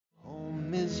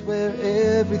It's where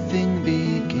everything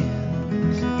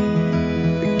begins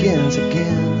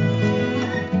again.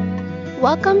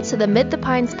 Welcome to the Mid the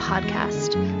Pines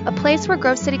podcast, a place where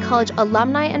Grove City College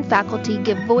alumni and faculty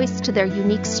give voice to their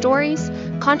unique stories,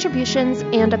 contributions,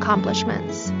 and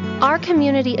accomplishments. Our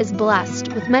community is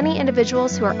blessed with many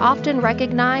individuals who are often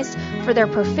recognized for their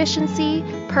proficiency,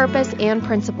 purpose, and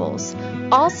principles,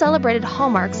 all celebrated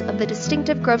hallmarks of the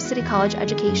distinctive Grove City College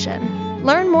education.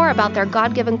 Learn more about their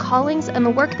God-given callings and the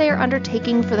work they are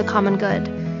undertaking for the common good.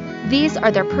 These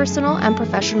are their personal and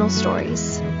professional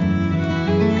stories.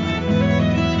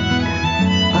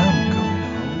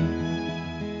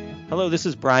 Hello, this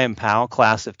is Brian Powell,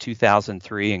 class of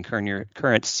 2003 and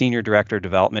current Senior Director of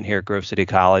Development here at Grove City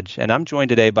College, and I'm joined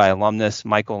today by alumnus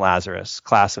Michael Lazarus,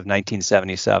 class of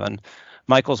 1977.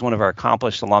 Michael's one of our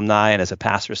accomplished alumni and is a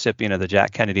past recipient of the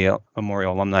Jack Kennedy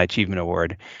Memorial Alumni Achievement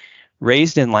Award.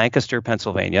 Raised in Lancaster,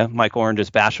 Pennsylvania, Michael earned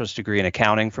his bachelor's degree in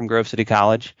accounting from Grove City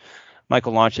College.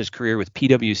 Michael launched his career with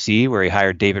PwC, where he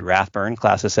hired David Rathburn,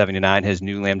 class of 79, his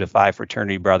Nu Lambda Phi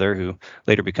fraternity brother, who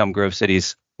later became Grove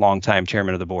City's longtime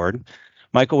chairman of the board.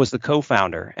 Michael was the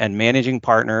co-founder and managing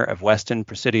partner of Weston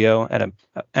Presidio and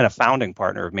a founding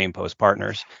partner of Mainpost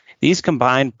Partners. These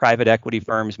combined private equity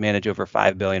firms manage over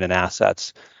 $5 billion in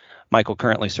assets. Michael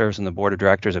currently serves on the board of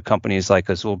directors of companies like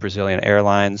Azul Brazilian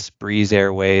Airlines, Breeze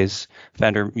Airways,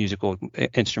 Fender Musical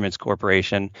Instruments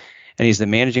Corporation, and he's the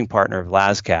managing partner of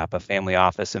LazCap, a family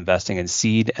office investing in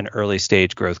seed and early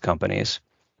stage growth companies.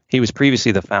 He was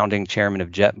previously the founding chairman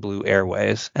of JetBlue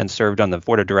Airways and served on the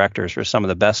board of directors for some of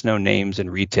the best known names in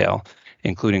retail,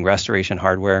 including Restoration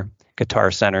Hardware,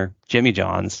 Guitar Center, Jimmy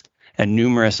John's, and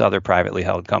numerous other privately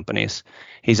held companies.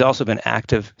 He's also been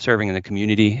active serving in the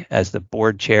community as the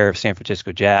board chair of San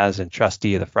Francisco Jazz and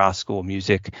trustee of the Frost School of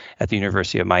Music at the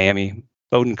University of Miami,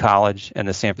 Bowdoin College, and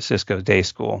the San Francisco Day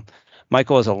School.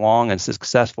 Michael has a long and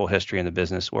successful history in the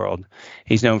business world.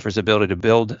 He's known for his ability to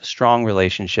build strong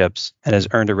relationships and has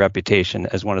earned a reputation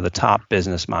as one of the top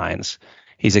business minds.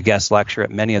 He's a guest lecturer at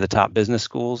many of the top business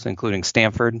schools, including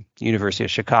Stanford, University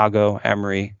of Chicago,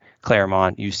 Emory,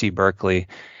 Claremont, UC Berkeley,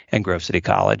 and Grove City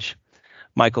College.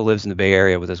 Michael lives in the Bay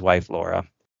Area with his wife, Laura.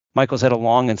 Michael's had a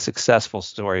long and successful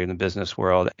story in the business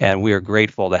world, and we are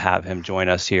grateful to have him join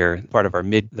us here, part of our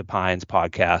Mid the Pines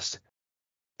podcast.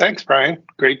 Thanks, Brian.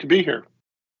 Great to be here.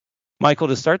 Michael,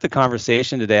 to start the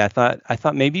conversation today, I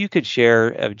thought maybe you could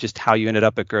share just how you ended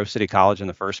up at Grove City College in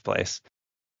the first place.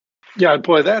 Yeah,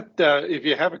 boy, that if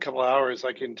you have a couple hours,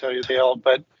 I can tell you the tale,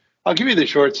 but I'll give you the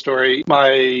short story.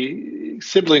 My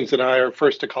siblings and I are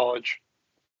first to college.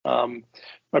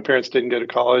 My parents didn't go to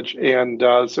college, and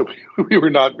so we were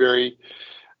not very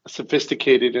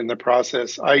sophisticated in the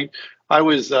process. I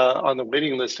was on the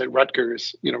waiting list at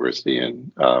Rutgers University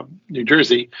in New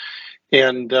Jersey,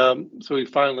 and so we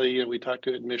finally, we talked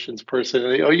to an admissions person,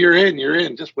 and they, oh, you're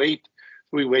in, just wait.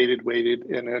 We waited,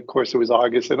 and of course it was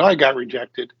August, and I got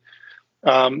rejected,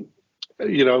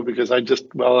 because I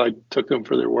took them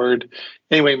for their word.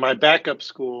 Anyway, my backup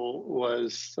school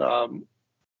was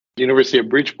University of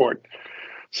Bridgeport.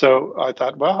 So I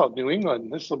thought, wow, New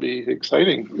England, this will be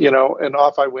exciting, and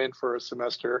off I went for a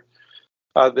semester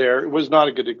there. It was not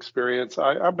a good experience.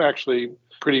 I'm actually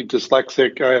pretty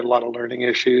dyslexic. I had a lot of learning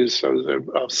issues. So I was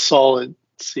a solid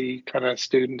C kind of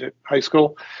student at high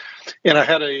school. And I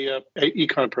had a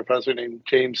econ professor named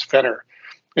James Fenner.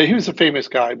 And he was a famous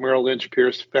guy, Merrill Lynch,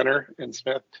 Pierce, Fenner, and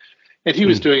Smith. And he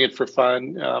was doing it for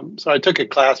fun. So I took a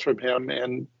class from him,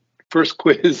 and first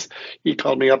quiz, he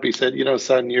called me up. He said,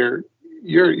 son, you're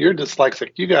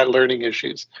dyslexic. You got learning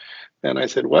issues. And I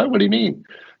said, what? What do you mean?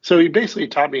 So he basically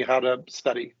taught me how to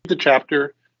study the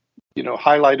chapter,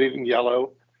 highlight it in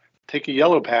yellow, take a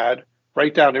yellow pad,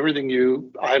 write down everything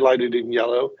you highlighted in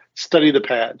yellow, study the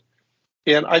pad.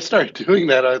 And I started doing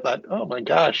that. I thought, oh my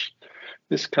gosh,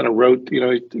 this kind of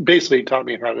it basically taught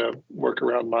me how to work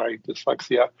around my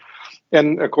dyslexia.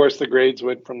 And of course, the grades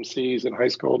went from C's in high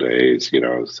school to A's,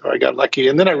 so I got lucky.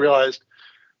 And then I realized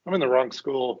I'm in the wrong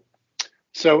school.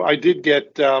 So I did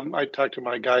I talked to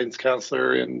my guidance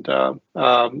counselor, and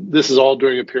this is all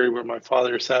during a period where my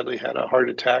father sadly had a heart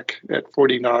attack at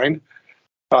 49.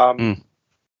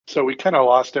 So we kind of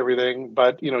lost everything,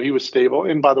 but, he was stable.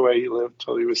 And by the way, he lived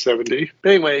till he was 70.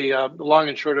 But anyway, the long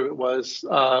and short of it was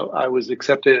I was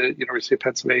accepted at University of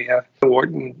Pennsylvania,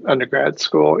 Wharton undergrad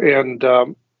school, and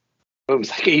it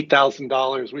was like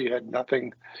 $8,000. We had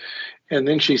nothing. And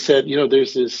then she said,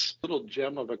 there's this little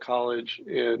gem of a college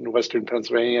in Western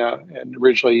Pennsylvania. And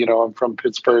originally, I'm from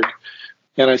Pittsburgh.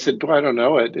 And I said, I don't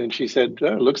know it. And she said,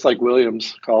 it looks like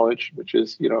Williams College, which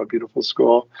is, a beautiful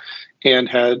school, and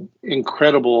had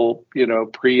incredible,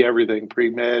 pre-everything,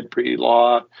 pre-med,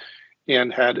 pre-law.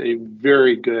 and had a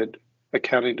very good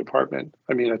accounting department.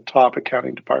 I mean, a top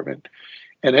accounting department.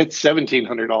 And it's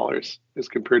 $1,700 as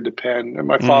compared to Penn. And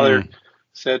my father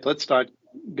said, let's not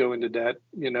go into debt,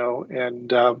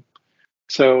 and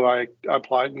so I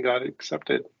applied and got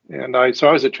accepted. And I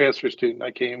was a transfer student.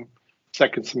 I came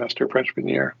second semester freshman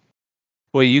year.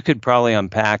 Well, you could probably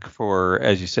unpack for,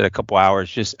 as you said, a couple hours,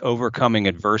 just overcoming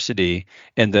adversity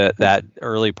in that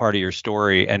early part of your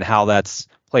story and how that's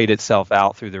played itself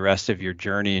out through the rest of your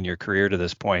journey and your career to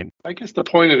this point. I guess the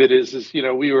point of it is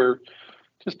we were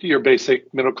just your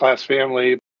basic middle-class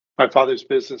family. My father's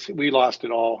business, we lost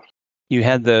it all. You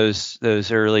had those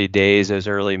early days, those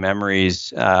early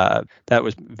memories. That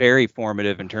was very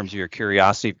formative in terms of your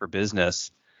curiosity for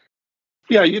business.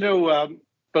 Yeah,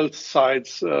 both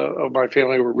sides of my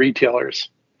family were retailers.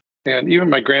 And even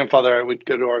my grandfather, I would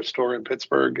go to our store in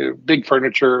Pittsburgh, big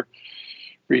furniture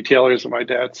retailers on my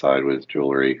dad's side with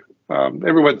jewelry.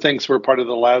 Everyone thinks we're part of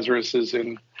the Lazaruses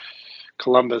in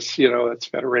Columbus, it's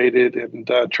Federated,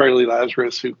 and Charlie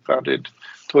Lazarus, who founded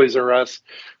Toys R Us.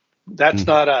 That's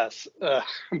not us.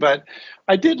 But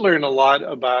I did learn a lot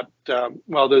about,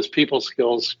 those people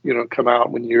skills, come out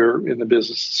when you're in the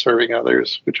business of serving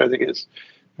others, which I think is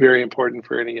very important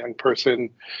for any young person.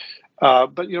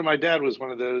 But my dad was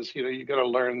one of those, you got to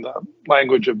learn the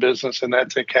language of business, and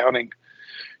that's accounting.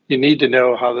 You need to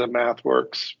know how the math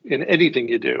works in anything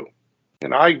you do.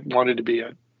 And I wanted to be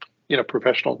a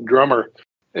professional drummer,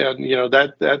 and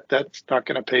that's not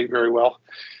going to pay very well.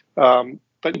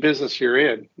 But the business you're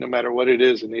in, no matter what it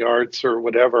is in the arts or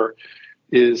whatever,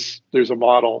 there's a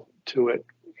model to it.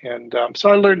 And so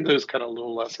I learned those kind of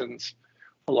little lessons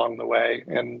along the way.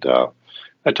 And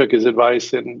I took his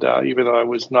advice. And even though I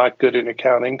was not good in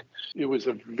accounting, it was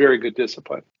a very good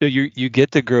discipline. So you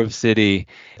get to Grove City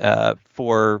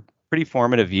for pretty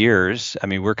formative years. I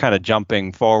mean, we're kind of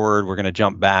jumping forward. We're going to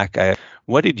jump back.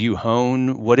 What did you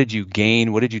hone? What did you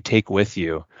gain? What did you take with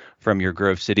you from your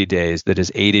Grove City days that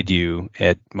has aided you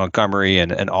at Montgomery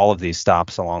and all of these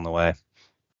stops along the way?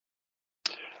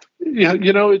 Yeah,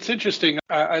 it's interesting.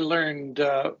 I learned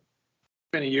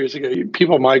many years ago,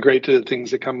 people migrate to the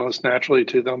things that come most naturally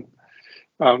to them.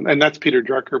 And that's Peter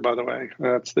Drucker, by the way.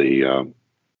 That's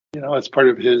that's part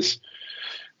of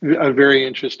a very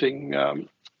interesting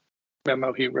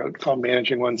memo he wrote called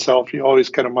Managing Oneself. You always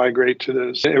kind of migrate to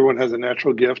those. Everyone has a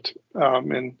natural gift.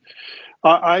 And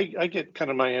I get kind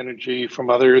of my energy from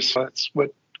others. That's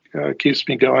what keeps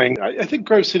me going. I think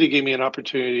Grove City gave me an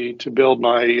opportunity to build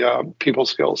my people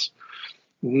skills.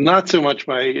 Not so much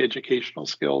my educational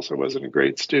skills. I wasn't a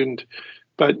great student,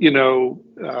 but,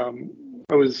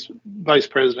 I was vice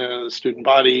president of the student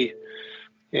body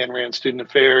and ran student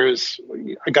affairs.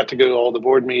 I got to go to all the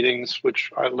board meetings,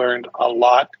 which I learned a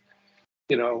lot.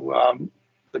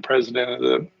 The president of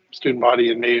the student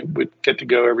body and me would get to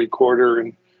go every quarter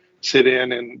and sit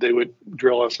in, and they would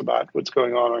drill us about what's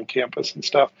going on campus and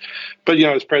stuff. But,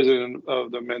 I was president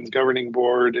of the men's governing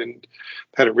board and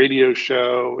had a radio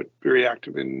show, very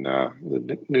active in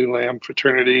the New Lamb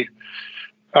fraternity.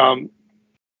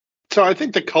 So I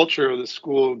think the culture of the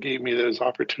school gave me those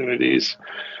opportunities.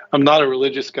 I'm not a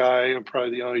religious guy. I'm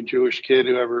probably the only Jewish kid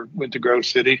who ever went to Grove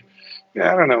City.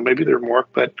 I don't know, maybe there are more,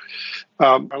 but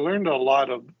I learned a lot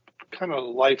of kind of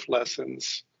life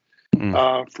lessons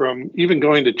from even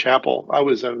going to chapel. I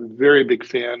was a very big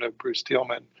fan of Bruce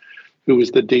Thielman, who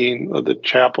was the dean of the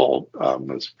chapel.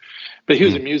 But he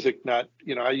was a music nut.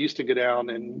 I used to go down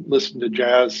and listen to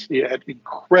jazz. He had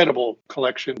incredible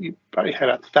collection. He probably had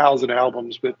 1,000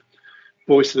 albums with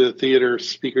voice of the theater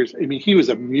speakers. I mean, he was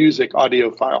a music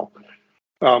audiophile.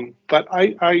 But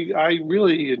I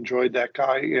really enjoyed that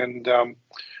guy,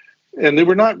 and they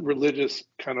were not religious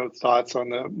kind of thoughts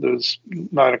on those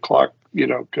 9 o'clock,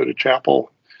 go to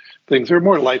chapel things. They're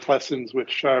more life lessons,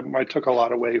 which I took a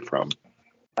lot away from.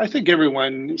 I think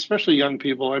everyone, especially young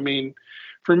people, I mean,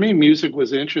 for me, music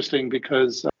was interesting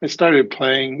because I started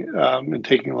playing and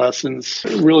taking lessons,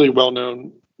 a really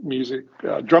well-known music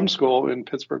drum school in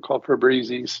Pittsburgh called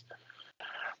Fabrizi's.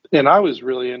 And I was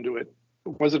really into it.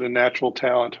 It wasn't a natural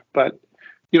talent, but,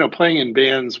 playing in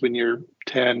bands when you're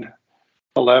 10,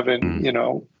 11,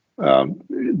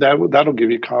 that'll give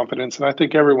you confidence. And I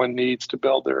think everyone needs to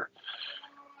build their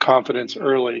confidence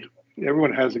early.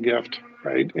 Everyone has a gift,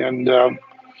 right? And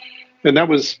that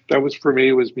was for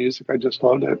me, was music. I just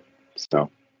loved it.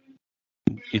 So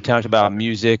you talked about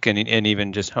music and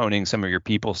even just honing some of your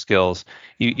people skills.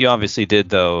 You obviously did,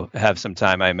 though, have some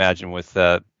time, I imagine, with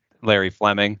Larry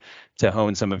Fleming to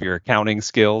hone some of your accounting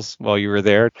skills while you were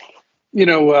there.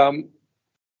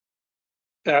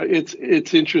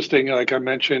 It's interesting. Like I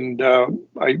mentioned,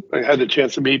 I had the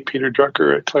chance to meet Peter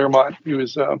Drucker at Claremont. He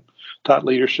was taught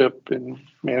leadership and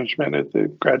management at the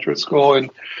graduate school, and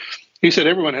he said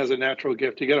everyone has a natural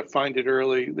gift. You got to find it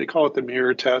early. They call it the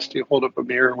mirror test. You hold up a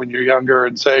mirror when you're younger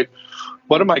and say,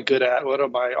 "What am I good at? What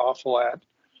am I awful at?"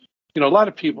 A lot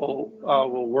of people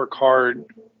will work hard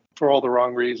for all the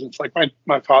wrong reasons. Like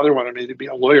my father wanted me to be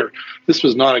a lawyer. This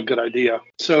was not a good idea.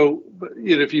 So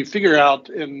if you figure out,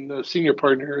 and the senior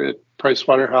partner at Price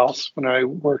Waterhouse, when I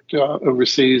worked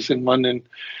overseas in London,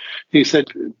 he said,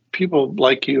 people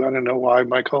like you, I don't know why,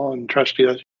 Michael, and trust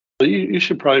you. You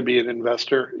should probably be an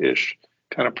investor-ish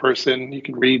kind of person. You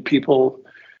can read people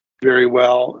very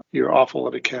well. You're awful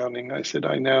at accounting. I said,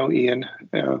 I know, Ian.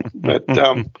 But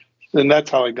and that's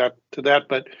how I got to that.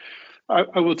 But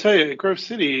I will tell you, at Grove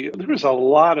City, there was a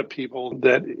lot of people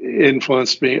that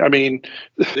influenced me. I mean,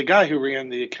 the guy who ran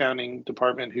the accounting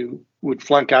department, who would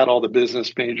flunk out all the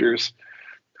business majors,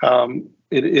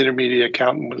 intermediate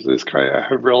accountant, was this guy,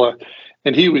 Havrilla,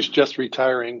 and he was just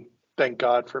retiring. Thank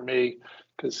God for me,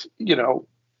 because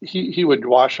he would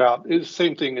wash out. It was the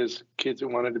same thing as kids who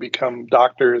wanted to become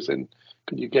doctors, and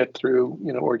could you get through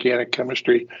organic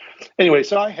chemistry? Anyway,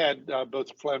 so I had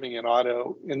both Fleming and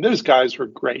Otto, and those guys were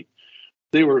great.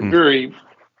 They were very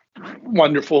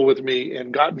wonderful with me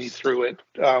and got me through it.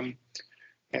 And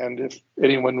if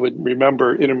anyone would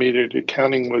remember, intermediate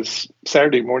accounting was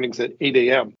Saturday mornings at 8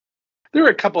 a.m. There were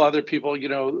a couple other people.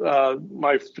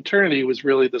 My fraternity was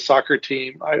really the soccer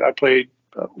team. I played,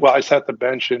 I sat the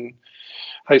bench in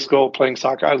high school playing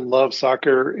soccer. I love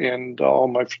soccer, and all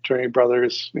my fraternity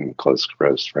brothers and close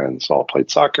friends all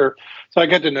played soccer. So I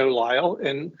got to know Lyle.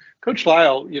 And Coach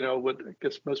Lyle, what I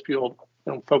guess most people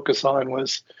don't focus on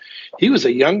was he was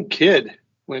a young kid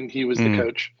when he was the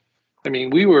coach. I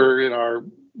mean, we were in our,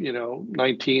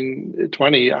 19,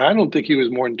 20. I don't think he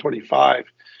was more than 25.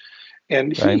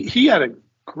 And he had a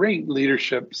great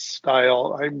leadership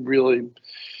style.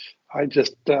 I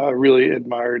just really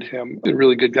admired him. A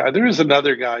really good guy. There was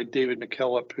another guy, David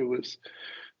McKillop, who was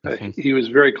he was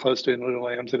very close to Little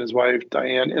Lambs and his wife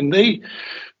Diane. And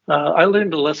I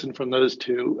learned a lesson from those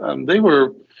two. They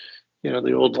were,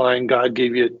 the old line, God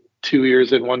gave you 2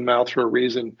 ears and 1 mouth for a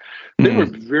reason. They were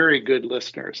very good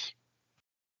listeners.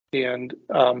 And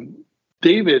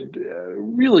David,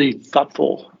 really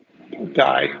thoughtful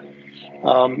guy.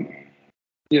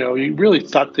 He really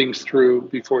thought things through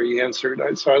before he answered.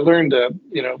 So I learned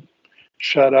to,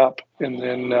 shut up and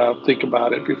then think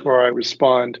about it before I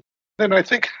respond. And I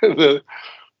think the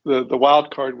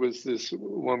wild card was this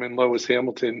woman, Lois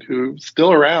Hamilton, who's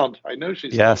still around. I know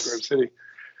she's in Grove City,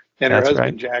 and her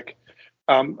husband, Jack.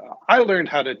 I learned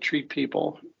how to treat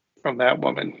people from that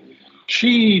woman.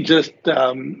 She just,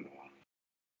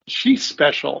 she's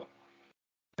special.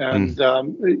 And,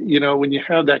 when you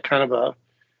have that kind of a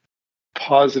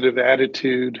positive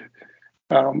attitude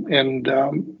and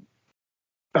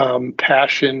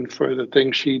passion for the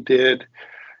things she did.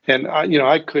 And,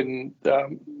 I couldn't,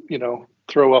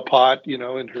 throw a pot,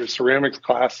 in her ceramics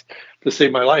class to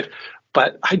save my life.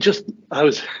 But I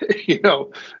was,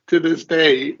 to this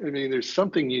day, I mean, there's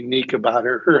something unique about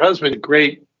her. Her husband,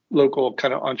 great local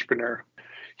kind of entrepreneur.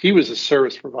 He was a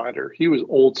service provider. He was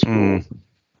old school.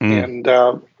 And,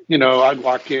 I'd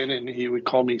walk in and he would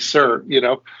call me sir,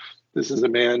 this is a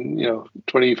man,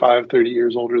 25, 30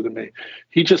 years older than me.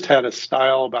 He just had a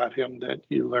style about him that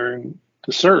you learn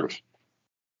to serve.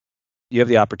 You have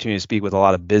the opportunity to speak with a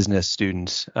lot of business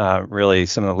students, really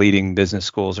some of the leading business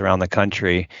schools around the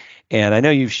country. And I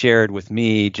know you've shared with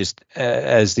me, just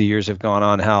as the years have gone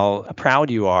on, how proud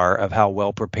you are of how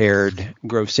well prepared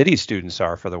Grove City students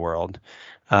are for the world.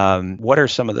 What are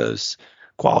some of those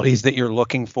qualities that you're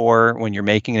looking for when you're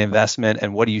making an investment,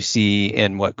 and what do you see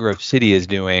in what Grove City is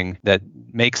doing that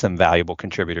makes them valuable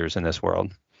contributors in this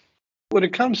world? When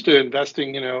it comes to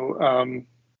investing,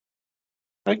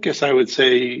 I guess I would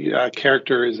say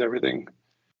character is everything.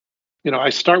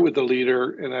 I start with the leader,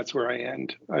 and that's where I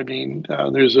end. I mean,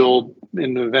 there's in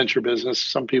the venture business,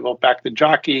 some people back the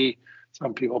jockey,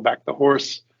 some people back the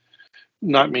horse.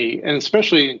 Not me. And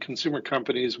especially in consumer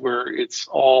companies where it's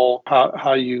all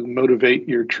how you motivate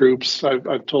your troops.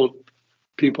 I've told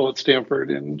people at Stanford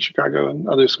and Chicago and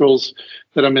other schools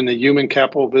that I'm in the human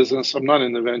capital business. I'm not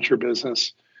in the venture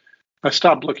business. I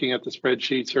stopped looking at the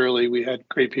spreadsheets early. We had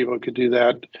great people who could do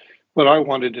that. What I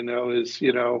wanted to know is,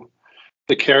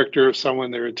 the character of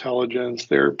someone, their intelligence,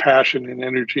 their passion and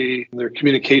energy, their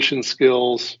communication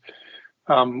skills.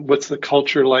 What's the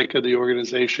culture like of the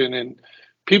organization? And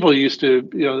people used to,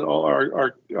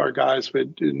 our guys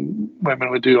women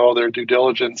would do all their due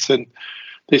diligence, and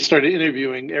they started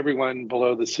interviewing everyone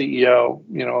below the CEO,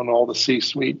 and all the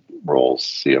C-suite roles,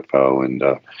 CFO and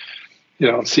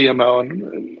CMO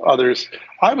and others.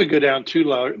 I would go down two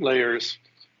layers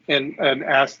and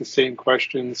ask the same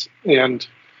questions. And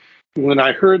when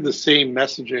I heard the same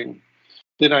messaging,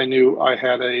 then I knew I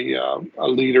had a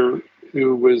leader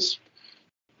who was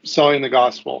selling the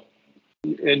gospel.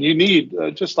 And you need,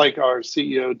 just like our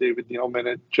CEO, David Neilman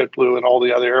at JetBlue and all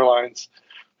the other airlines,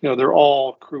 they're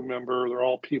all crew member, they're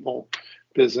all people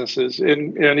businesses.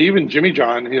 And even Jimmy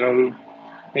John, who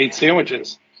made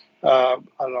sandwiches, I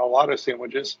don't know, a lot of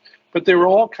sandwiches, but they were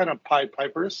all kind of Pied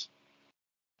Pipers,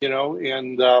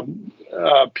 and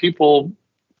people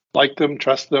liked them,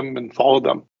 trust them, and followed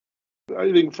them.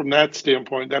 I think from that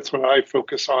standpoint, that's what I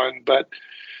focus on. But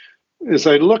as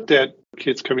I looked at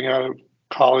kids coming out of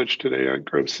college today at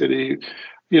Grove City,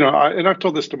 and I've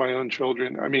told this to my own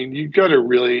children, I mean, you got to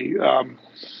really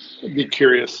be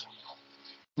curious.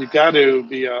 You got to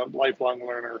be a lifelong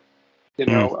learner.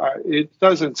 It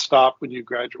doesn't stop when you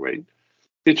graduate.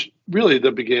 It's really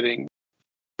the beginning.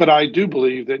 But I do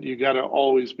believe that you got to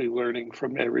always be learning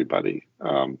from everybody.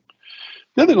 The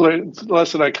other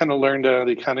lesson I kind of learned out of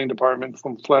the accounting department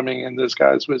from Fleming and those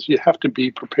guys was you have to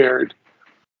be prepared.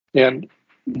 And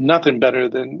nothing better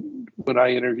than when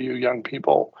I interview young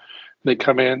people. They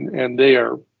come in and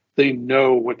they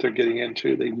know what they're getting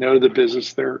into. They know the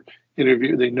business they're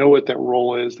interviewing. They know what that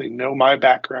role is. They know my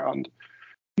background.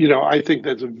 I think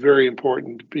that's very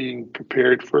important, being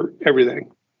prepared for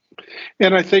everything.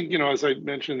 And I think, as I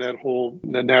mentioned,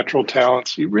 the natural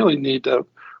talents, you really need to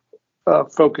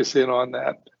focus in on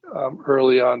that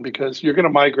early on, because you're going to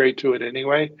migrate to it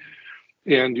anyway.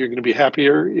 And you're going to be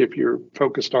happier if you're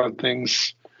focused on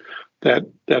things that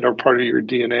are part of your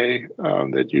DNA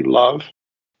that you love.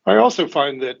 I also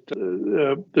find that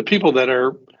the people that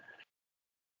are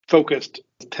focused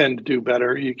tend to do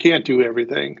better. You can't do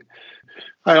everything.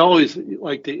 I always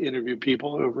like to interview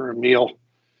people over a meal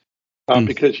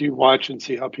because you watch and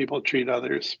see how people treat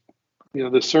others.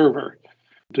 The server,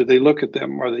 do they look at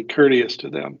them? Are they courteous to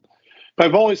them? But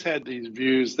I've always had these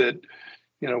views that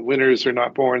winners are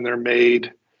not born, they're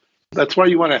made. That's why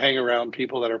you want to hang around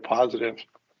people that are positive,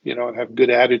 and have good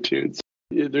attitudes.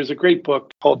 There's a great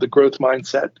book called The Growth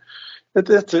Mindset.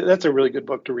 That's a really good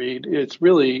book to read. It's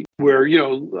really where,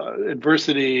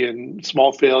 adversity and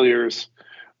small failures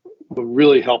will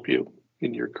really help you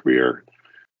in your career.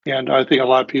 And I think a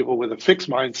lot of people with a fixed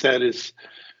mindset is,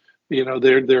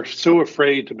 they're so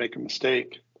afraid to make a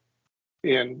mistake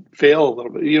and fail a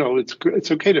little bit.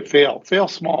 It's okay to fail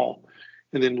small,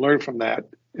 and then learn from that,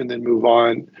 and then move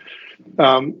on.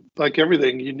 Like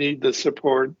everything, you need the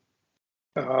support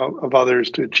of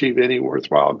others to achieve any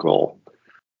worthwhile goal.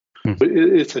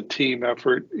 It's a team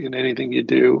effort in anything you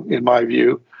do, in my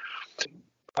view.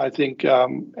 I think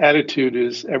attitude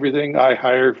is everything. I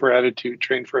hire for attitude,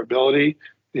 train for ability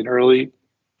in early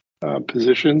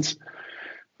positions.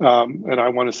 And I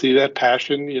want to see that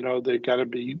passion. They got to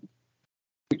be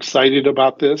excited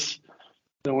about this.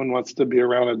 No one wants to be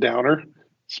around a downer,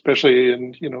 especially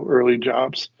in, early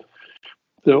jobs.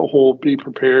 The whole be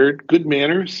prepared, good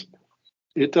manners.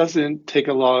 It doesn't take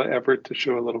a lot of effort to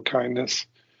show a little kindness.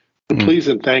 The please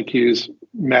and thank yous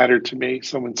matter to me.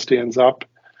 Someone stands up,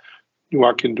 you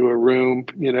walk into a room,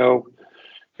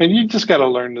 and you just got to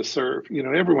learn to serve.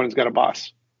 Everyone's got a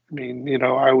boss. I mean,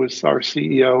 I was our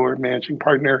CEO or managing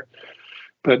partner,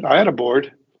 but I had a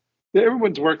board.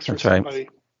 Everyone's works for somebody.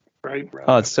 Right.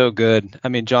 Oh, it's so good. I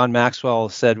mean, John Maxwell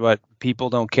said, "What people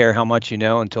don't care how much you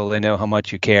know until they know how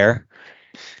much you care."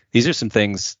 These are some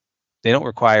things, they don't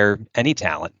require any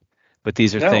talent, but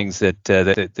these are things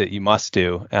that you must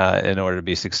do in order to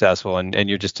be successful. And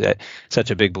you're just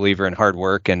such a big believer in hard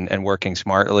work and working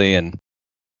smartly. And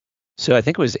so I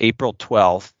think it was April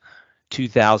 12th,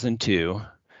 2002.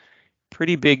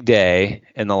 Pretty big day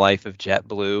in the life of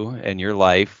JetBlue and your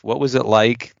life. What was it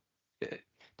like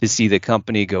to see the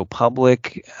company go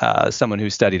public? Someone who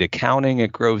studied accounting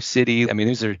at Grove City. I mean,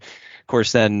 these are, of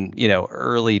course, then,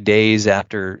 early days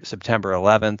after September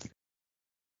 11th.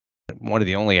 One of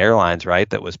the only airlines, right,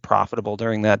 that was profitable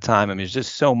during that time. I mean, there's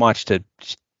just so much to,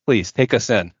 please take us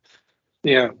in.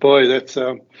 Yeah, boy, that's,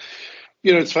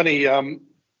 it's funny.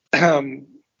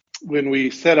 When we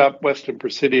set up Weston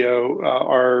Presidio,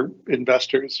 our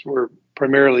investors were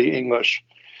primarily English,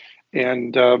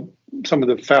 and some of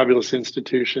the fabulous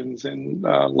institutions in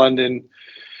London,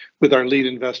 with our lead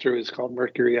investor is called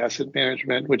Mercury Asset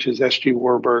Management, which is SG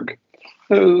Warburg,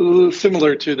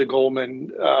 similar to the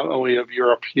Goldman only of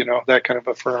Europe, that kind of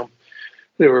a firm.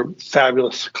 They were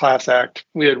fabulous, class act.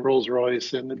 We had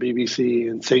Rolls-Royce and the BBC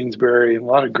and Sainsbury and a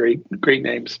lot of great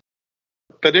names.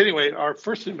 But anyway, our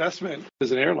first investment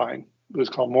was an airline. It was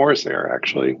called Morris Air,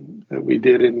 actually, that we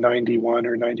did in 91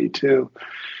 or 92.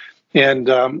 And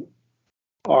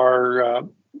our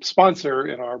sponsor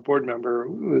and our board member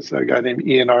was a guy named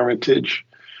Ian Armitage,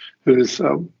 who's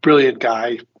a brilliant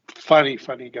guy, funny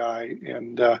guy.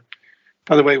 And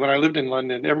by the way, when I lived in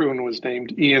London, everyone was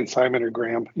named Ian, Simon, or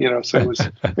Graham, so it was,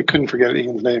 I couldn't forget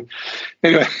Ian's name.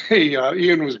 Anyway,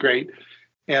 Ian was great.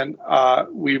 And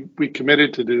we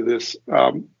committed to do this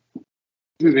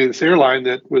airline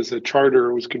that was a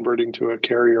charter, was converting to a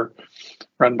carrier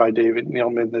run by David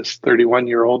Neilman, this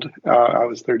 31-year-old. I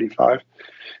was 35.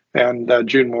 And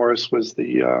June Morris was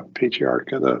the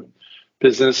patriarch of the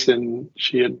business, and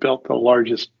she had built the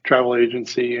largest travel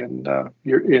agency in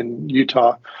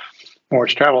Utah,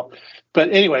 Morris Travel. But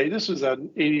anyway, this was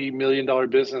an $80 million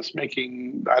business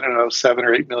making, I don't know, 7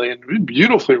 or 8 million,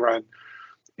 beautifully run.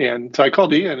 And so I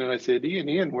called Ian and I said,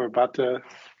 Ian, we're about to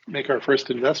make our first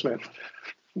investment.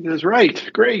 He goes, right,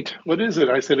 great. What is it?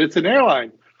 I said, it's an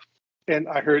airline. And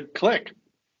I heard click.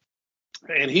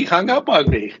 And he hung up on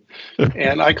me.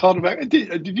 And I called him back.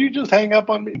 Did you just hang up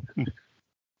on me?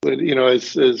 But,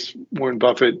 as Warren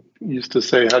Buffett used to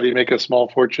say, how do you make a small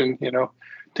fortune?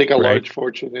 Take a large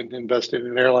fortune and invest in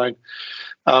an airline.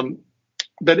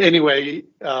 But anyway,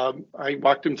 I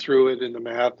walked him through it in the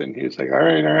math, and he was like, all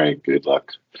right, good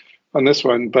luck on this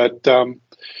one. But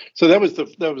so that was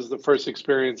the first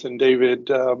experience. And David,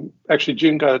 actually,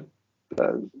 June got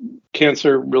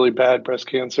cancer, really bad breast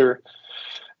cancer,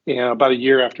 about a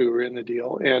year after we were in the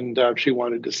deal. And she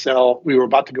wanted to sell. We were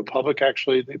about to go public,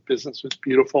 actually. The business was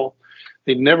beautiful.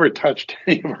 They never touched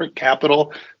any of our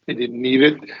capital. They didn't need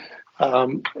it.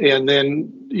 And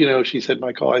then, she said,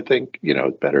 Michael, I think,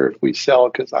 it's better if we sell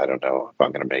because I don't know if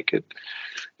I'm going to make it.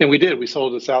 And we did. We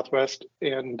sold to Southwest,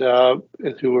 and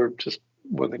who were just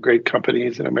one of the great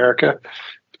companies in America.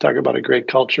 Talk about a great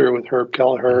culture with Herb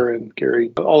Kelleher and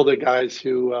Gary, all the guys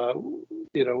who,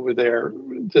 were there.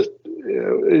 Just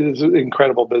it was an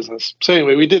incredible business. So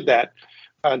anyway, we did that.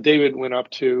 David went up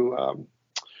to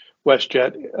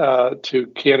WestJet to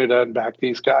Canada and back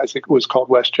these guys. It was called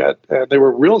WestJet. They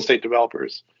were real estate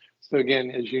developers. So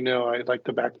again, as you know, I like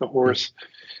to back the horse,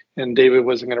 and David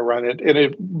wasn't going to run it. And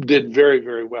it did very,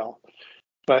 very well.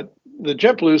 But the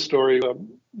JetBlue story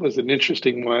was an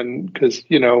interesting one because,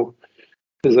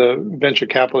 as a venture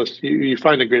capitalist, you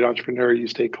find a great entrepreneur, you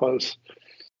stay close.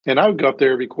 And I would go up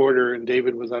there every quarter, and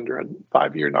David was under a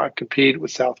 5-year non-compete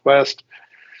with Southwest.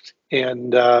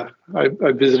 And I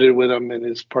visited with him and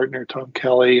his partner, Tom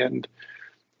Kelly, and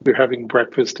we were having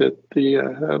breakfast at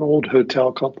an old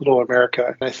hotel called Little America.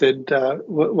 And I said,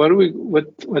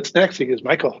 what's next? He goes,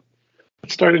 Michael,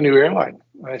 let's start a new airline.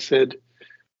 I said,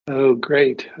 oh,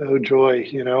 great. Oh, joy,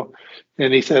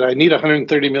 And he said, I need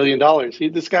 $130 million.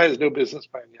 This guy has no business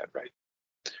plan yet, right?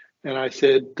 And I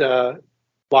said,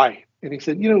 why? And he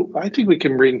said, I think we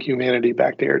can bring humanity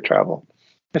back to air travel.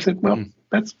 I said, well,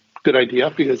 that's a good idea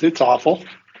because it's awful,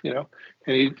 And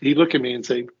he looked at me and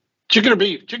say, chicken or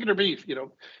beef.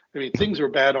 Things were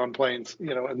bad on planes,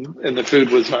 and the food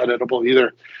was not edible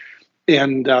either.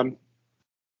 And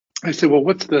I said, well,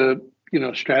 what's the,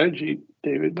 strategy,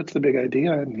 David? What's the big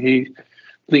idea? And he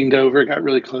leaned over, got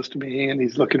really close to me, and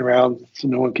he's looking around so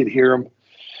no one could hear him.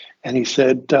 And he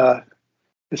said, I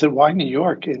said, why New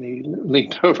York? And he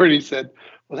leaned over and he said,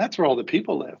 well, that's where all the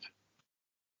people live.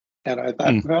 And I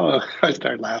thought, well, I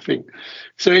started laughing.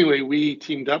 So anyway, we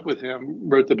teamed up with him,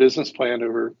 wrote the business plan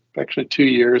over actually 2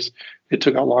 years. It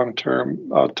took a long-term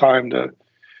time to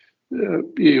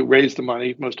raise the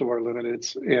money, most of our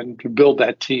limiteds, and to build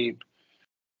that team.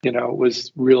 It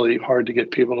was really hard to get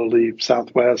people to leave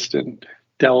Southwest and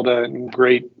Delta and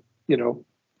great,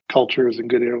 cultures and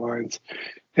good airlines.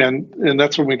 And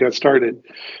that's when we got started.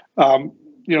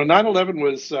 9/11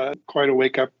 was quite a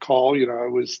wake-up call. I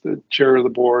was the chair of the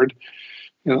board,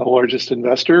 the largest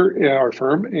investor in our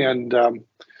firm. And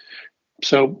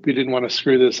so we didn't want to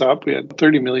screw this up. We had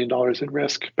 $30 million at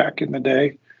risk back in the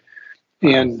day.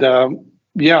 And it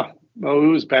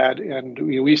was bad. And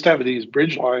we used to have these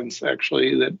bridge lines,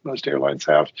 actually, that most airlines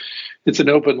have. It's an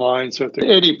open line. So if there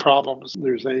are any problems,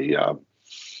 there's an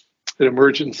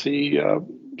emergency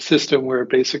system where it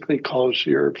basically calls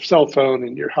your cell phone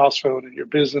and your house phone and your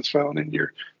business phone and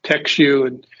your text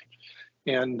you.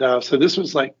 And so this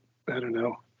was like, I don't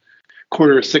know,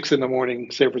 5:45 in the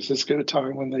morning, San Francisco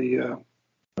time when the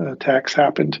attacks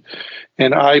happened.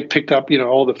 And I picked up,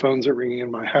 all the phones are ringing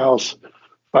in my house.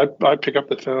 I pick up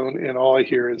the phone and all I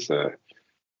hear is a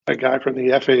guy from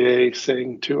the FAA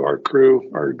saying to our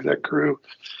exec crew,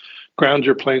 ground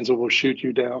your planes or we'll shoot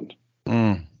you down.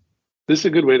 This is a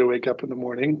good way to wake up in the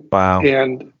morning. Wow.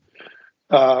 And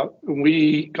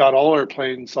We got all our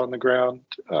planes on the ground,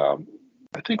 I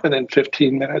think within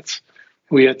 15 minutes.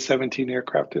 We had 17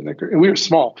 aircraft in the ground. And we were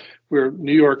small. We were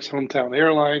New York's hometown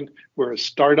airline. We're a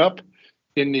startup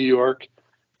in New York.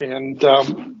 And,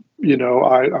 I'm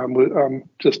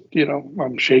just,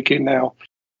 I'm shaking now.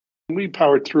 We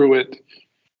powered through it.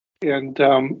 And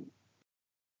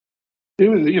it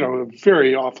was, a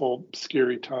very awful,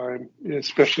 scary time,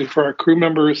 especially for our crew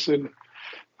members. And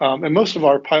most of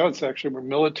our pilots actually were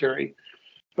military.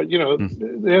 But,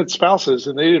 they had spouses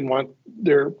and they didn't want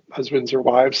their husbands or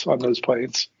wives on those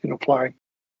planes, flying.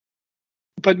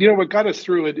 But, what got us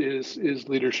through it is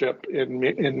leadership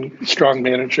and strong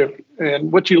management.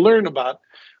 And what you learn about,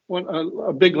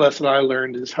 a big lesson I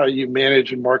learned is how you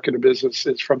manage and market a business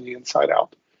is from the inside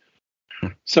out.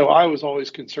 So I was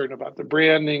always concerned about the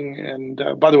branding. And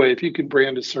by the way, if you can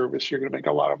brand a service, you're going to make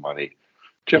a lot of money.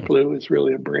 JetBlue is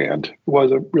really a brand.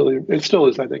 It still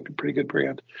is, I think, a pretty good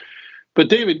brand. But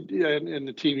David and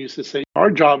the team used to say, our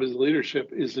job as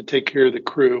leadership is to take care of the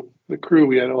crew. The crew,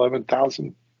 we had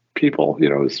 11,000 people,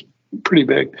 it was pretty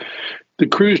big. The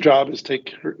crew's job is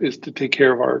to take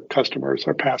care of our customers,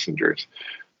 our passengers.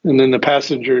 And then the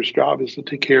passenger's job is to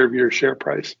take care of your share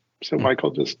price. So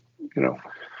Michael, just,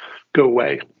 go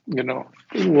away,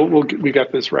 we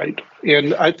got this right.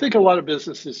 And I think a lot of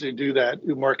businesses who do that,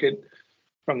 who market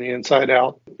from the inside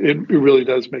out, it really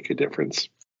does make a difference.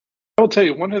 I'll tell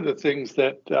you, one of the things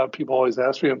that people always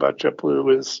ask me about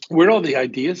JetBlue is where do all the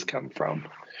ideas come from?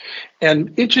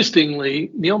 And interestingly,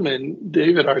 Neilman,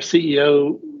 David, our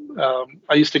CEO,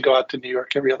 I used to go out to New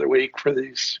York every other week for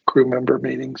these crew member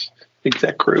meetings,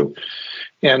 exec crew.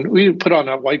 And we put on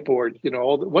a whiteboard,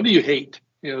 what do you hate?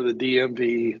 The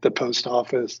DMV, the post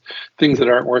office, things that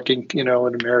aren't working, in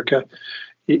America.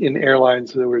 In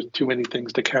airlines, there were too many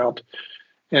things to count.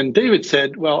 And David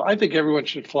said, well, I think everyone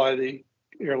should fly the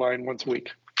airline once a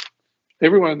week.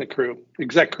 Everyone in the crew,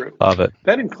 exec crew. Love it.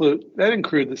 That include the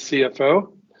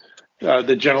CFO,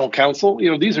 the general counsel.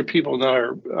 These are people that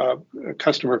are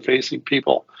customer-facing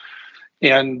people.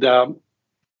 And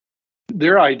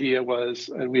their idea was,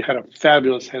 and we had a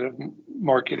fabulous head of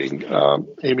marketing,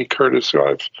 Amy Curtis, who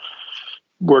I've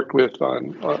worked with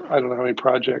on I don't know how many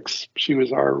projects. She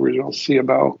was our original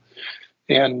CMO.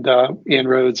 And Ann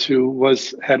Rhodes, who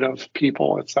was head of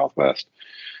people at Southwest.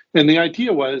 And the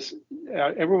idea was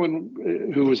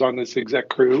everyone who was on this exec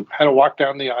crew had to walk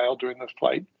down the aisle during this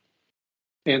flight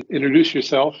and introduce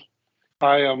yourself.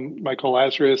 Hi, I'm Michael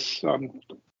Lazarus. I'm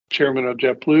chairman of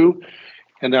JetBlue.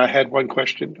 And I had one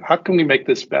question. How can we make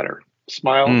this better?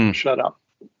 Smile and shut up.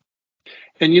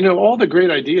 And, all the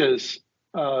great ideas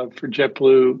for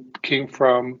JetBlue came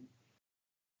from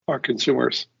our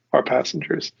consumers, our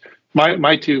passengers.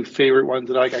 My two favorite ones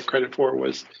that I got credit for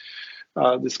was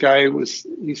this guy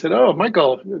he said, oh,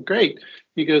 Michael, great.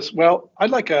 He goes, well,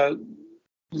 I'd like a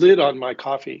lid on my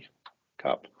coffee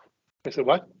cup. I said,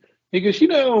 what? He goes,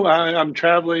 I'm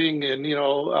traveling and,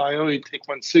 I only take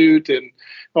one suit and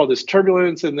all this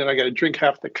turbulence. And then I got to drink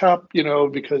half the cup,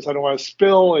 because I don't want to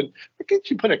spill. And why can't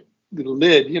you put a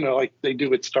lid, like they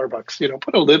do at Starbucks,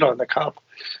 put a lid on the cup.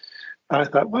 I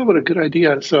thought, wow, what a good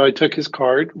idea. So I took his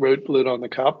card, wrote lid on the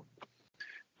cup.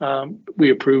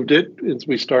 We approved it as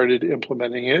we started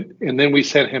implementing it. And then we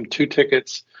sent him 2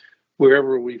 tickets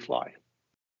wherever we fly.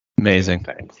 Amazing.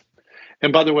 Thanks.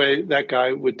 And by the way, that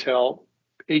guy would tell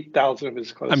 8,000 of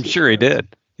his closest I'm sure he friends.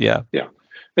 did. Yeah. Yeah.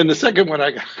 And the second one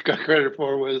I got credit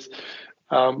for was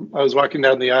I was walking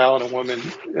down the aisle and a woman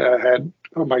had,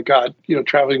 oh my God,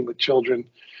 traveling with children.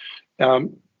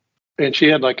 And she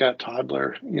had like a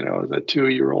toddler, a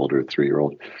 2-year-old or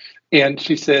 3-year-old. And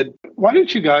she said, why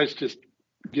don't you guys just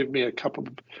give me a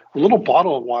little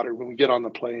bottle of water when we get on the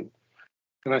plane?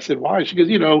 And I said, why? She goes,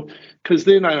 because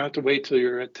then I don't have to wait till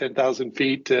you're at 10,000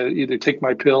 feet to either take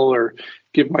my pill or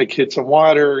give my kid some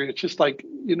water. It's just like,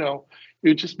 it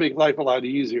would just make life a lot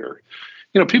easier.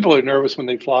 People are nervous when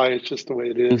they fly. It's just the way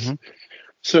it is. Mm-hmm.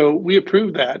 So we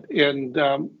approved that. And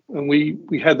we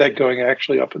had that going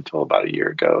actually up until about a year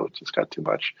ago. It just got too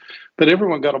much. But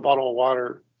everyone got a bottle of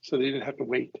water so they didn't have to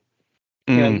wait.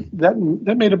 And that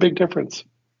made a big difference.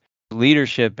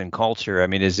 Leadership and culture, I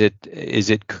mean, is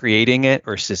it creating it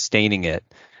or sustaining it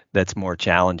that's more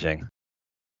challenging?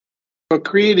 Well,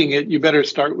 creating it, you better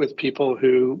start with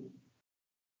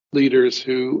leaders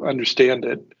who understand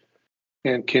it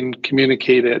and can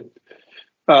communicate it.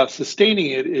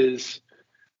 Sustaining it is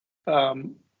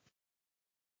the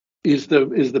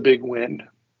big win.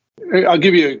 I'll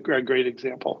give you a great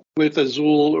example. With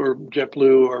Azul or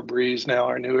JetBlue or Breeze now,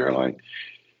 our new airline,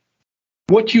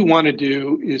 what you want to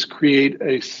do is create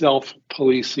a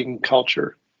self-policing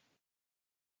culture.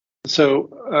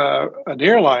 So an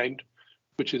airline,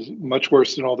 which is much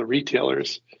worse than all the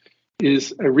retailers,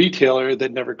 is a retailer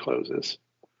that never closes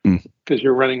because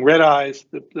you're running red eyes.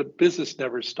 The business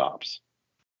never stops.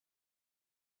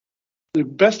 The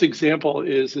best example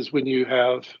is when you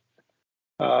have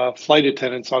flight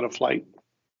attendants on a flight,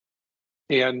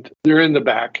 and they're in the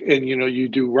back, and you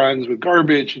do runs with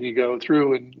garbage, and you go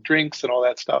through and drinks and all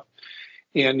that stuff,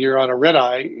 and you're on a red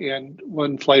eye, and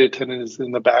one flight attendant is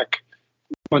in the back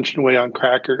munching away on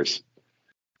crackers,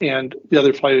 and the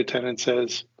other flight attendant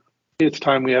says, "It's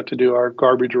time we have to do our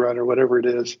garbage run," or whatever it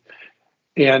is.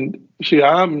 And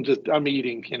I'm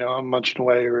eating, I'm munching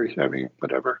away or having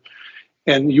whatever.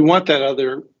 And you want that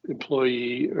other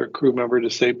employee or crew member to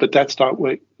say, "But that's not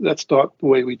the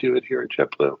way we do it here at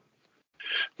JetBlue."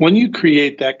 When you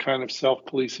create that kind of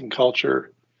self-policing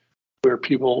culture where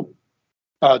people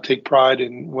take pride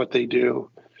in what they do,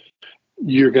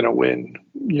 you're going to win.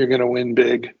 You're going to win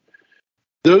big.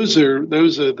 Those are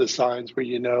the signs where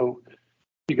you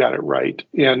got it right.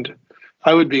 And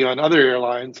I would be on other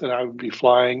airlines, and I would be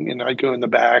flying, and I'd go in the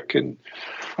back, and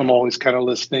I'm always kind of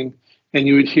listening, and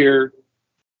you would hear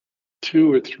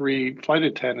 2 or 3 flight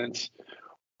attendants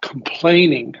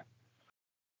complaining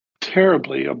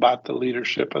terribly about the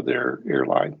leadership of their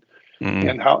airline,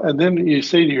 and then you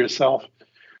say to yourself,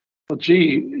 "Well,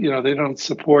 gee, they don't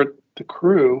support the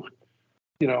crew.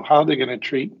 How are they going to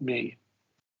treat me?"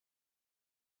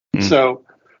 So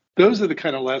those are the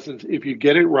kind of lessons. If you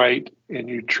get it right and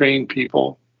you train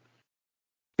people,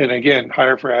 and again,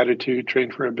 hire for attitude,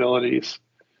 train for abilities.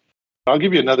 I'll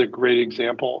give you another great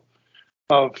example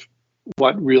of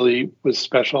what really was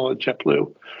special at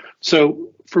JetBlue. So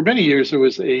for many years, there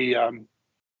was a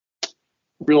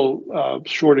real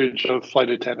shortage of flight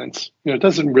attendants. It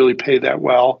doesn't really pay that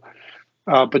well,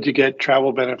 but you get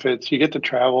travel benefits. You get to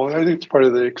travel. I think it's part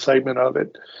of the excitement of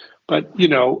it. But,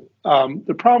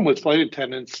 the problem with flight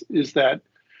attendants is that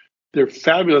they're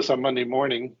fabulous on Monday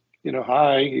morning.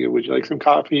 Hi, would you like some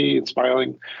coffee? And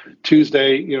smiling.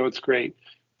 Tuesday, it's great.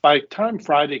 By the time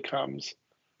Friday comes,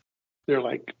 they're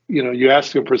like, you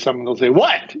ask them for something, they'll say,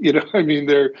 "What?"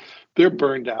 They're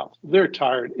burned out. They're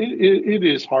tired. It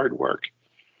is hard work.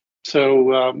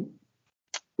 So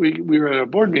we were at a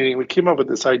board meeting. We came up with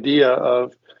this idea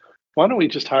of, why don't we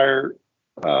just hire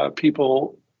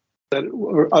people that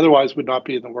otherwise would not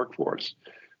be in the workforce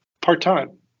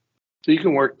part-time. So you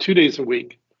can work 2 days a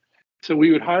week. So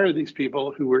we would hire these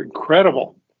people who were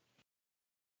incredible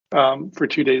for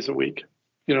 2 days a week.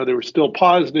 They were still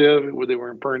positive, they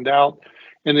weren't burned out.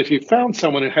 And if you found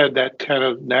someone who had that kind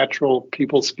of natural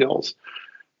people skills,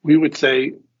 we would say,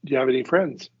 "Do you have any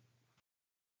friends?"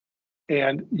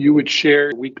 And you would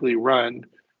share a weekly run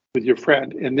with your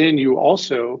friend. And then you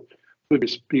also would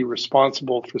be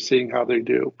responsible for seeing how they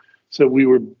do. So we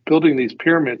were building these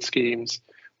pyramid schemes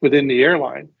within the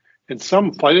airline. And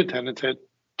some flight attendants had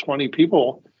 20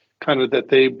 people kind of that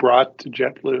they brought to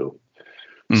JetBlue.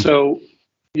 So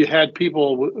you had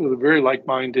people who were very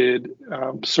like-minded,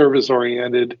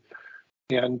 service-oriented.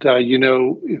 And,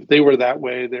 if they were that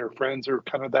way, their friends are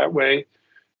kind of that way.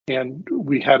 And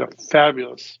we had a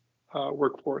fabulous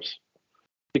workforce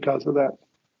because of that.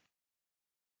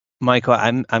 Michael,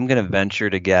 I'm going to venture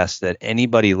to guess that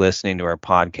anybody listening to our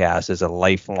podcast is a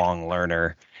lifelong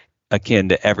learner, akin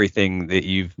to everything that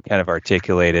you've kind of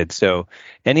articulated. So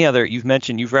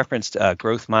you've referenced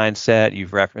growth mindset,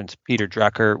 you've referenced Peter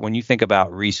Drucker. When you think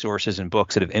about resources and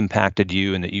books that have impacted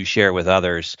you and that you share with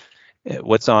others,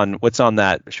 what's on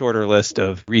that shorter list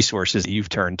of resources that you've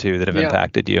turned to that have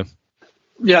impacted you?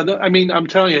 Yeah, I'm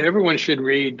telling you, everyone should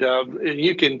read, and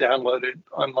you can download it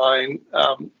online.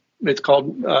 It's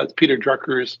called Peter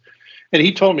Drucker's, and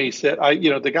he told me, he said,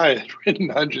 the guy had written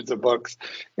hundreds of books,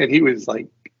 and he was like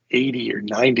 80 or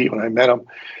 90 when I met him.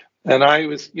 And I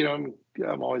was, I'm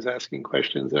always asking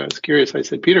questions, and I was curious. I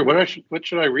said, "Peter, what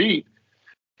should I read?"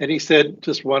 And he said,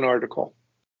 "Just one article.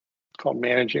 It's called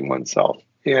Managing Oneself."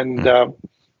 And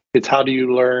it's how do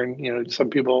you learn? Some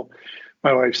people,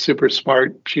 my wife's super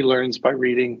smart. She learns by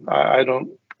reading.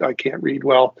 I can't read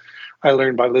well. I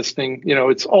learn by listening.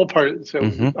 It's all part of it.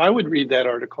 So I would read that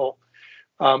article.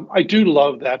 I do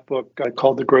love that book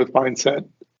called The Growth Mindset.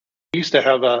 I used to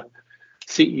have a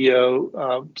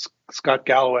CEO, Scott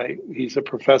Galloway. He's a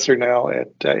professor now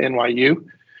at NYU.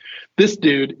 This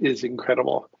dude is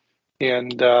incredible.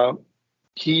 And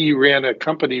he ran a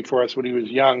company for us when he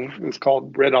was young. It was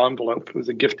called Red Envelope. It was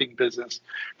a gifting business.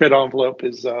 Red Envelope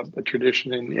is a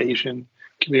tradition in the Asian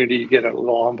community. You get a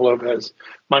little envelope, has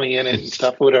money in it and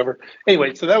stuff, whatever.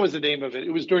 Anyway, so that was the name of it.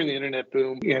 It was during the internet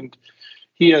boom. And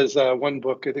he has one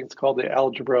book, I think it's called The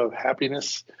Algebra of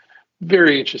Happiness.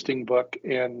 Very interesting book.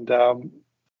 And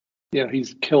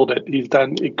he's killed it. He's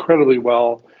done incredibly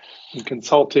well in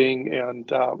consulting,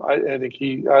 and I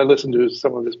think I listened to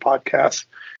some of his podcasts.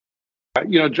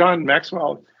 John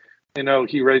Maxwell,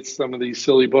 he writes some of these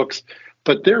silly books,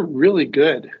 but they're really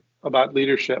good about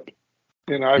leadership.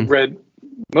 And I've read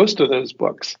most of those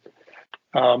books,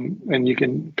 and you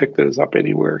can pick those up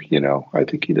anywhere. I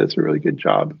think he does a really good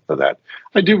job of that.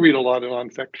 I do read a lot of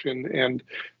nonfiction, and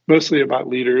mostly about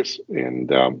leaders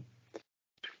and,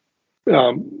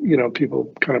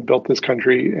 people kind of built this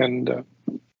country. And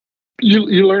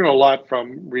you learn a lot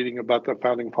from reading about the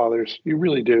founding fathers. You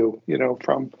really do,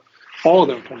 from all of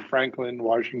them, from Franklin,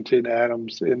 Washington,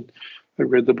 Adams, and I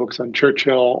read the books on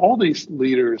Churchill. All these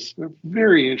leaders are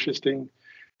very interesting,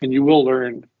 and you will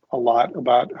learn a lot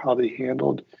about how they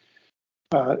handled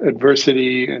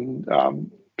adversity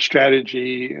and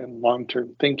strategy and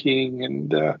long-term thinking.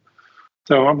 And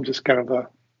so I'm just kind of a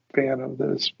fan of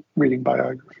those reading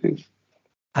biographies.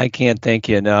 I can't thank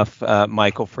you enough,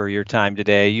 Michael, for your time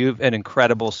today. You have an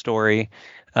incredible story,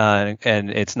 and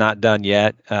it's not done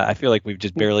yet. I feel like we've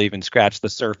just barely even scratched the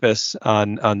surface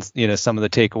on some of the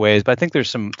takeaways. But I think there's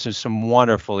some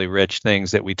wonderfully rich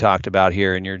things that we talked about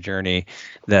here in your journey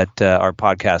that our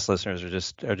podcast listeners are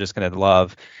just going to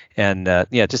love. And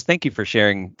just thank you for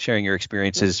sharing your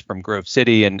experiences from Grove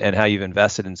City and how you've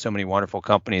invested in so many wonderful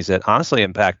companies that honestly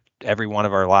impact every one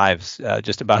of our lives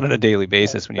just about on a daily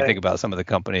basis. When you think about some of the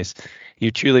companies, you're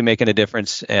truly making a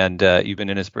difference, and you've been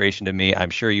an inspiration to me.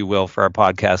 I'm sure you will for our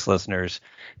podcast listeners.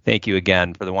 Thank you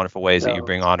again for the wonderful ways that you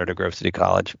bring honor to Grove City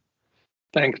College.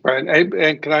 Thanks, Brian.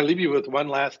 And can I leave you with one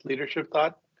last leadership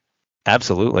thought?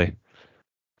 Absolutely.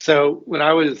 So when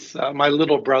I was, my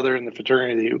little brother in the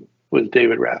fraternity was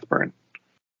David Rathburn.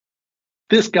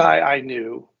 This guy I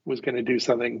knew was going to do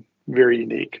something very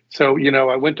unique. So,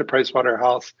 I went to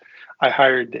Pricewaterhouse. I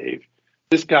hired Dave.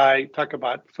 This guy, talk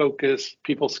about focus,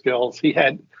 people skills. He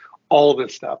had all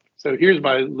this stuff. So here's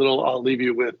my I'll leave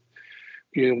you with,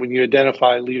 when you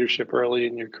identify leadership early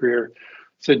in your career.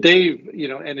 So Dave,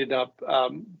 ended up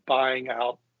buying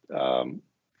out,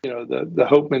 the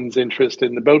Hopeman's interest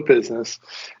in the boat business.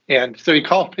 And so he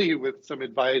called me with some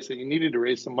advice, and he needed to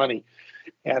raise some money.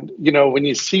 And, when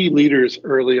you see leaders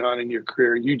early on in your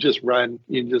career, you just run,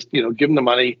 give them the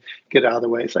money, get out of the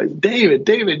way. So I said, David,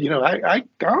 I'm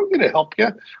going to help you.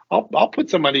 I'll put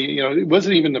some money, it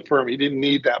wasn't even the firm. He didn't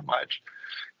need that much.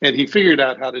 And he figured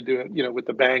out how to do it, with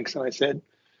the banks. And I said,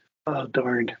 oh,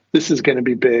 darn, this is going to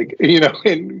be big,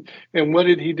 and what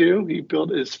did he do? He built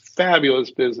this fabulous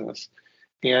business.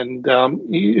 And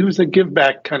he was a give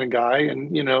back kind of guy.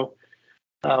 And,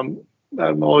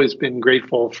 I've always been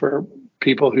grateful for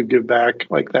people who give back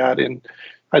like that. And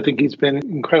I think he's been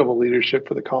incredible leadership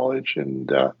for the college.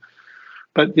 And,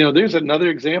 but, there's another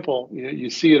example, you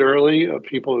see it early of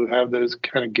people who have those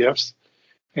kind of gifts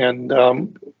and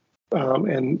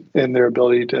their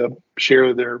ability to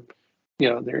share their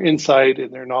insight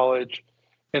and their knowledge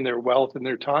and their wealth and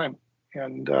their time.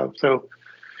 And so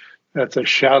that's a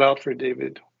shout out for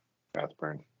David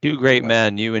Rathburn. Two great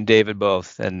men, you and David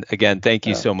both. And again, thank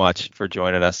you so much for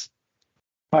joining us.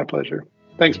 My pleasure.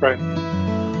 Thanks, Brian.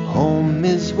 Home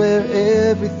is where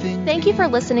everything. Thank you for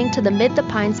listening to the Mid the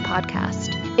Pines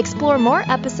podcast. Explore more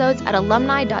episodes at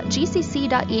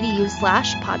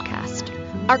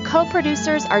alumni.gcc.edu/podcast. Our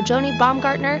co-producers are Joni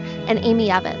Baumgartner and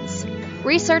Amy Evans.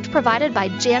 Research provided by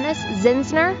Janice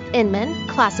Zinsner Inman,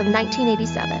 class of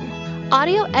 1987.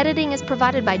 Audio editing is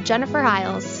provided by Jennifer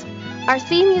Hiles. Our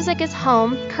theme music is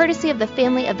Home, courtesy of the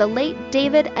family of the late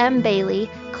David M. Bailey,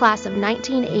 class of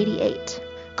 1988.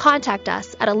 Contact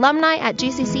us at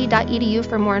alumni@gcc.edu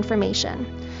for more information.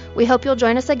 We hope you'll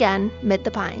join us again, Mid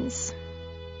the Pines.